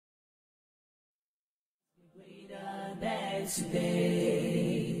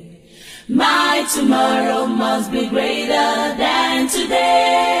My tomorrow must be greater than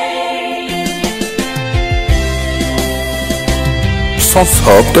today.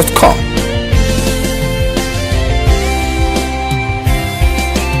 SAMMY'S.com.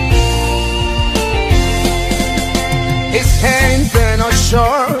 His hands are not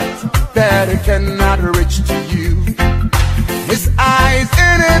short that it cannot reach to you. His eyes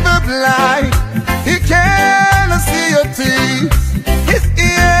ain't ever blind, he cannot see your tears. His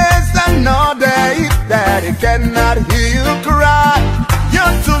ears are not deaf that he cannot hear you cry.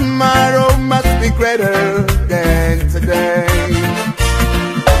 Your tomorrow must be greater than today.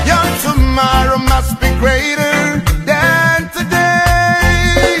 Your tomorrow must be greater than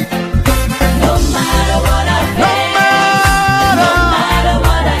today. No matter what I face, No matter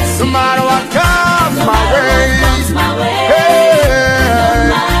what I see, no matter what comes no my matter way, what comes my way, hey,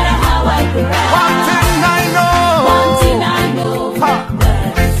 no matter how I cry, one thing I know,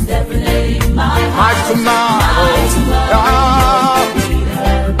 that is definitely my my tomorrow.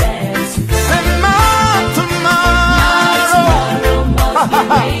 Say my tomorrow must be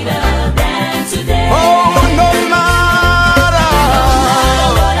greater than today. Oh, no matter,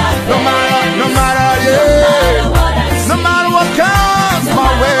 yeah, no matter what comes my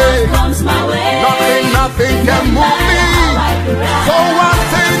way, nothing can move me. So one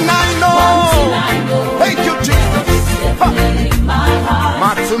thing I know, thank you, Jesus.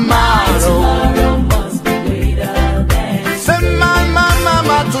 My tomorrow must be greater than say my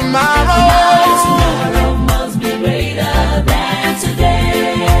tomorrow. must be greater than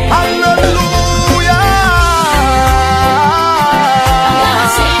today. Hallelujah. I'm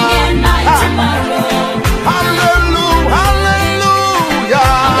singing my tomorrow. Hallelujah. Hallelujah.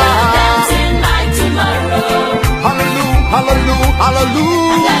 I'm dancing my tomorrow. Hallelujah. Hallelujah. I'm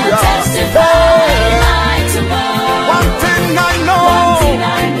Hallelujah. testify my tomorrow. One thing I know,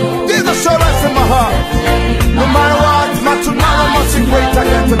 Jesus shall rise in my heart. No matter what, my tomorrow must be greater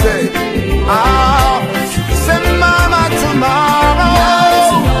than today. Say my tomorrow.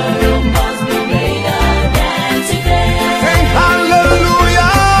 must be greater than today. Sing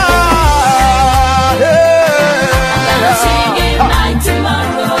hallelujah. I'm Yeah. singing my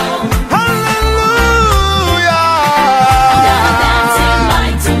tomorrow. Hallelujah. I'm dancing my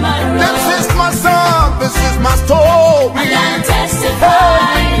tomorrow. This is my song, this is my story. I'm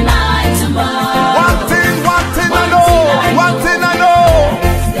testifying my tomorrow. One thing I know, one thing I know.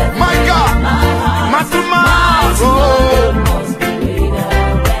 My God, my tomorrow. Must be greater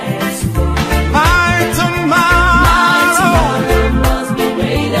than today. My tomorrow. Must be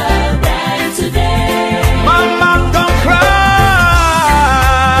greater than today. Mama, don't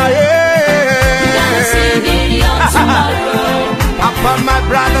cry. I'm singing your tomorrow. Papa, my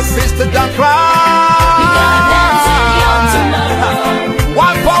brother, sister, don't cry. I'm dancing your tomorrow.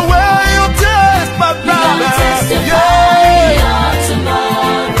 Wipe away your tears, my brother. I'm testifying Yeah. your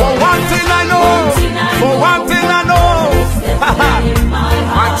tomorrow. For one thing I know, for one thing I know,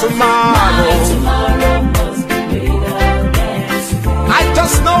 my tomorrow. Tomorrow must be greater than today. I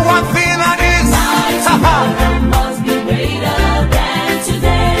just know one thing that is. Must be greater than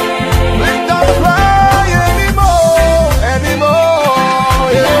today. Please don't cry anymore, anymore.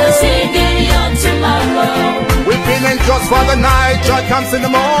 I'm Yeah. singing your tomorrow. We've been in just for the night, joy comes in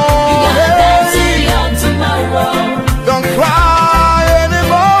the I'm morning. dancing your tomorrow. Don't cry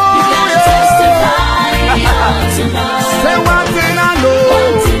anymore. I'm testifying your tomorrow. Say one thing I know,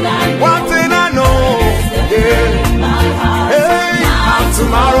 one thing I know. Yeah. Hey, my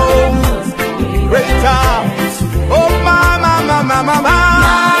tomorrow, greater. Oh, my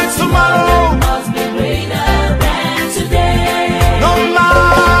tomorrow. Must be greater than today. No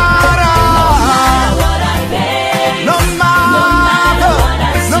matter, What I face,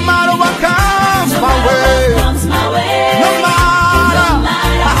 no matter what comes my way. comes my way.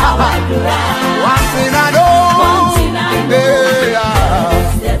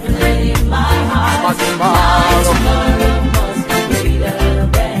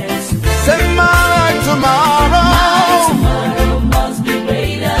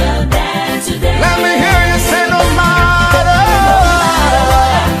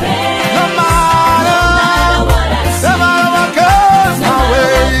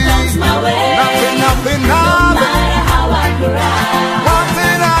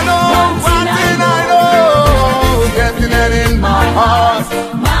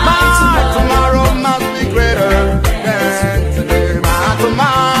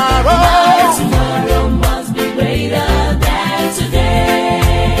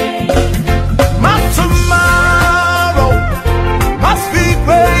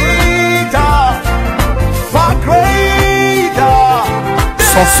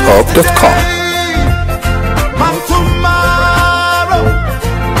 www.sammyshope.com.